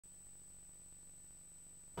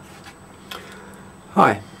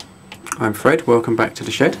Hi, I'm Fred, welcome back to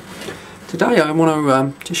the shed. Today I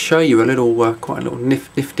want to just show you a little, quite a little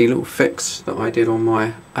nifty little fix that I did on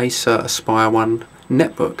my Acer Aspire One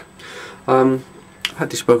netbook. I've had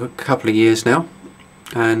this book a couple of years now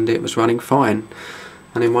and it was running fine,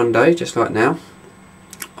 and then one day, just like now,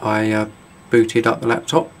 I booted up the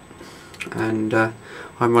laptop and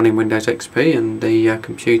I'm running Windows XP, and the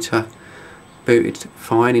computer booted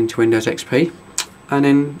fine into Windows XP, and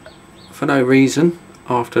then for no reason,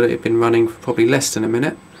 after it had been running for probably less than a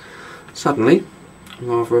minute, suddenly,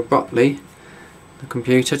 rather abruptly, the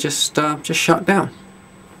computer just shut down.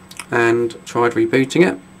 And tried rebooting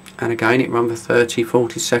it, and again it ran for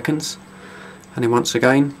 30-40 seconds, and then once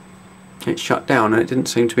again it shut down, and it didn't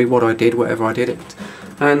seem to be what I did, whatever I did it.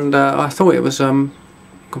 And I thought it was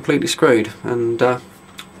completely screwed, and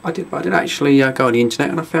I did actually go on the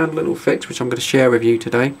internet and I found a little fix which I'm going to share with you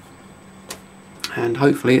today, and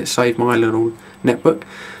hopefully it saved my little netbook,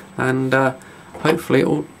 and hopefully it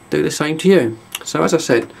will do the same to you. So as I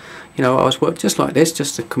said, you know, I was working just like this,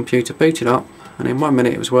 just the computer booted up, and in 1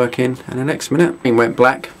 minute it was working, and the next minute it went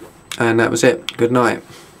black, and that was it. Good night.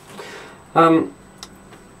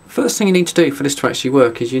 First thing you need to do for this to actually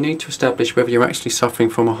work is you need to establish whether you're actually suffering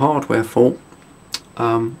from a hardware fault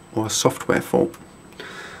or a software fault.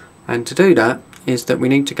 And to do that is that we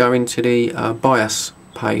need to go into the BIOS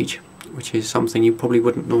page, which is something you probably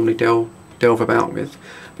wouldn't normally delve about with.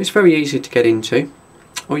 But it's very easy to get into.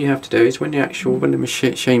 All you have to do is when the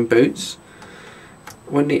machine boots,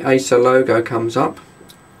 when the Acer logo comes up,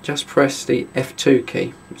 just press the F2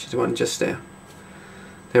 key, which is the one just there.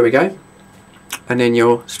 There we go. And then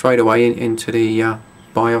you're straight away into the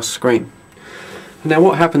BIOS screen. Now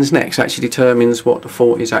what happens next actually determines what the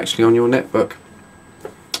fault is actually on your netbook.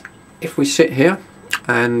 If we sit here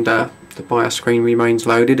and the BIOS screen remains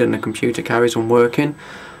loaded and the computer carries on working,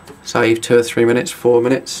 say 2 or 3 minutes, 4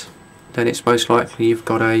 minutes, then it's most likely you've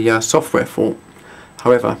got a software fault.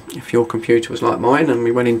 However, if your computer was like mine and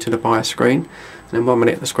we went into the BIOS screen, and in 1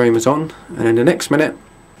 minute the screen was on, and in the next minute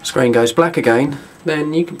the screen goes black again,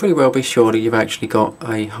 then you can pretty well be sure that you've actually got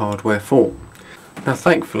a hardware fault. Now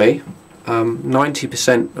thankfully,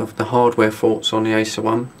 90% of the hardware faults on the Acer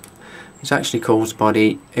One is actually caused by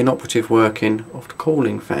the inoperative working of the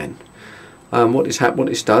cooling fan. What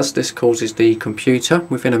this does, this causes the computer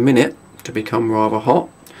within a minute to become rather hot,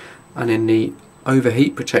 and then the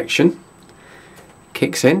overheat protection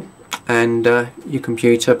kicks in, and your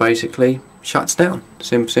computer basically shuts down.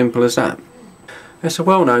 Simple as that. It's a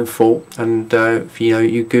well-known fault, and if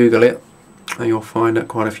you Google it, you'll find that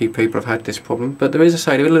quite a few people have had this problem. But there is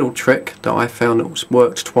a little trick that I found that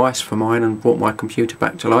worked twice for mine and brought my computer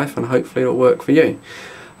back to life, and hopefully it'll work for you.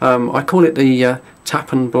 I call it the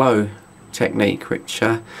tap and blow technique, which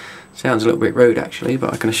sounds a little bit rude actually,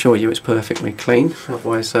 but I can assure you it's perfectly clean.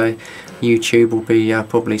 Otherwise YouTube will be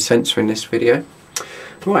probably censoring this video.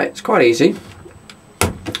 Right, it's quite easy.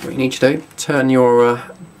 What you need to do, turn your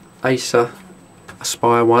Acer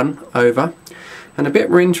Aspire One over, and the bit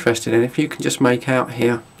we're interested in, if you can just make out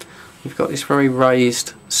here, you've got this very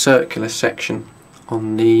raised circular section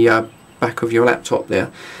on the back of your laptop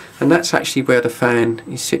there, and that's actually where the fan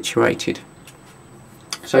is situated.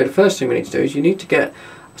 So the first thing we need to do is you need to get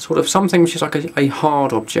sort of something which is like a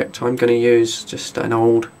hard object. I'm going to use just an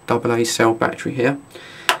old AA cell battery here,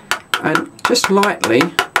 and just lightly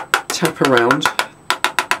tap around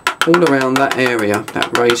all around that area,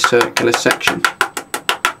 that raised circular section,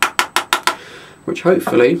 which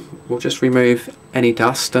hopefully will just remove any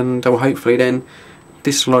dust and will hopefully then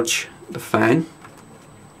dislodge the fan.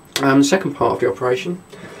 Second part of the operation,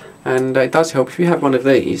 and it does help if you have one of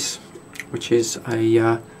these, which is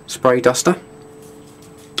a spray duster.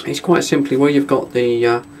 It's quite simply where you've got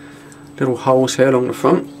the little holes here along the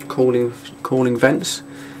front, cooling vents,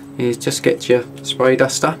 is just get your spray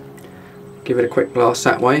duster, give it a quick blast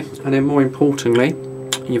that way, and then more importantly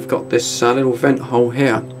you've got this little vent hole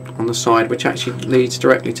here on the side which actually leads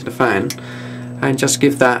directly to the fan, and just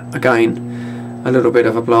give that again a little bit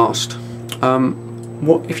of a blast.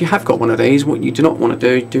 If you have got one of these, what you do not want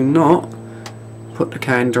to do not put the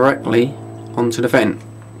can directly onto the vent,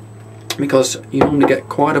 because you normally get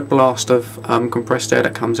quite a blast of compressed air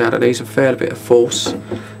that comes out of these, a fair bit of force,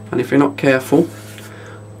 and if you're not careful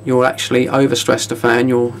you'll actually overstress the fan,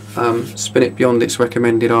 you'll spin it beyond its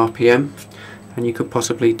recommended RPM, and you could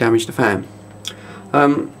possibly damage the fan.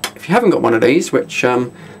 If you haven't got one of these, which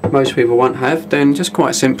most people won't have, then just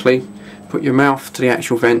quite simply put your mouth to the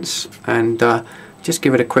actual vents and just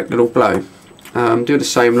give it a quick little blow. Do the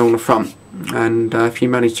same along the front, and if you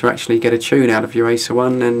manage to actually get a tune out of your Acer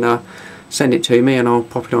One, then send it to me and I'll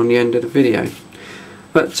pop it on the end of the video.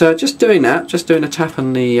 But just doing that, just doing a tap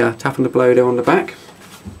on the blow there on the back,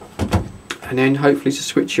 and then hopefully to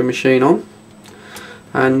switch your machine on,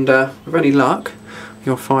 and with any luck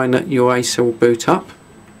you'll find that your Acer will boot up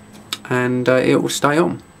and it will stay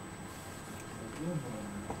on.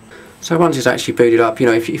 So once it's actually booted up, you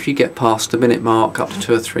know, if you get past the minute mark, up to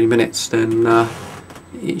 2 or 3 minutes, then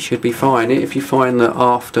it should be fine. If you find that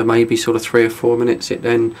after maybe sort of 3 or 4 minutes it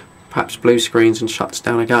then perhaps blue screens and shuts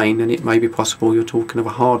down again, then it may be possible you're talking of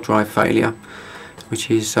a hard drive failure, which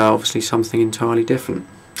is obviously something entirely different.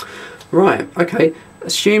 Right, okay,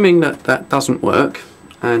 assuming that that doesn't work,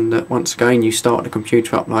 and that once again you start the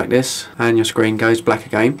computer up like this and your screen goes black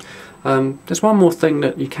again, there's one more thing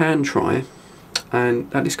that you can try, and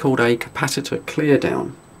that is called a capacitor clear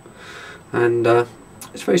down. And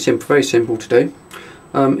it's very simple to do.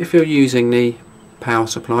 If you're using the power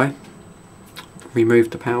supply, remove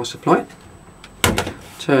the power supply,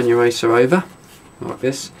 turn your Acer over like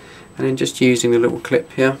this, and then just using the little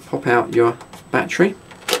clip here, pop out your battery,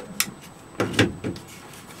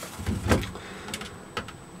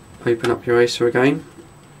 open up your Acer again,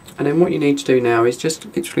 and then what you need to do now is just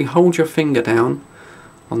literally hold your finger down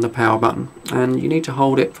on the power button, and you need to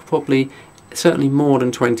hold it for probably certainly more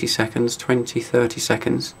than 20 seconds, 20-30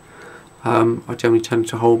 seconds. I generally tend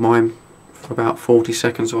to hold mine for about 40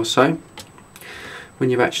 seconds or so. When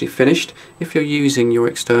you've actually finished, if you're using your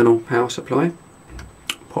external power supply,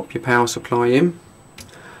 pop your power supply in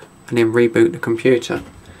and then reboot the computer.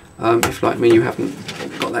 If like me you haven't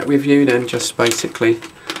got that with you, then just basically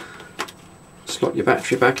slot your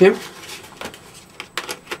battery back in,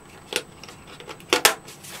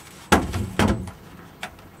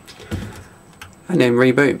 and then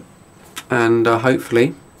reboot, and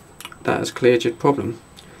hopefully that has cleared your problem.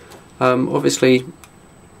 Obviously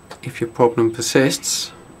if your problem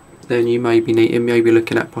persists, then you may be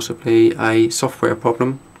looking at possibly a software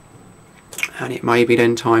problem, and it may be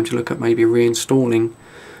then time to look at maybe reinstalling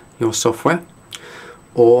your software,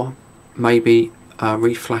 or maybe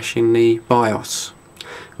reflashing the BIOS,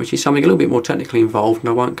 which is something a little bit more technically involved, and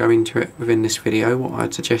I won't go into it within this video. What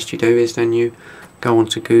I'd suggest you do is then you go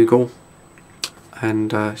onto Google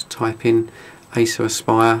and type in Acer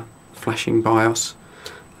Aspire flashing BIOS,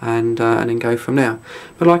 and then go from there.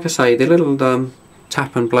 But like I say, the little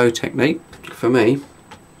tap and blow technique, for me,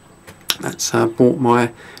 that's brought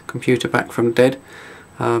my computer back from the dead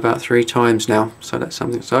about 3 times now, so that's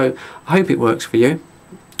something. So I hope it works for you,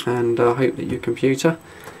 and I hope that your computer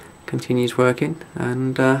continues working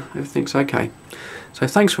and everything's okay. So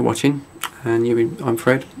thanks for watching, and I'm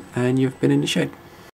Fred, and you've been in the shed.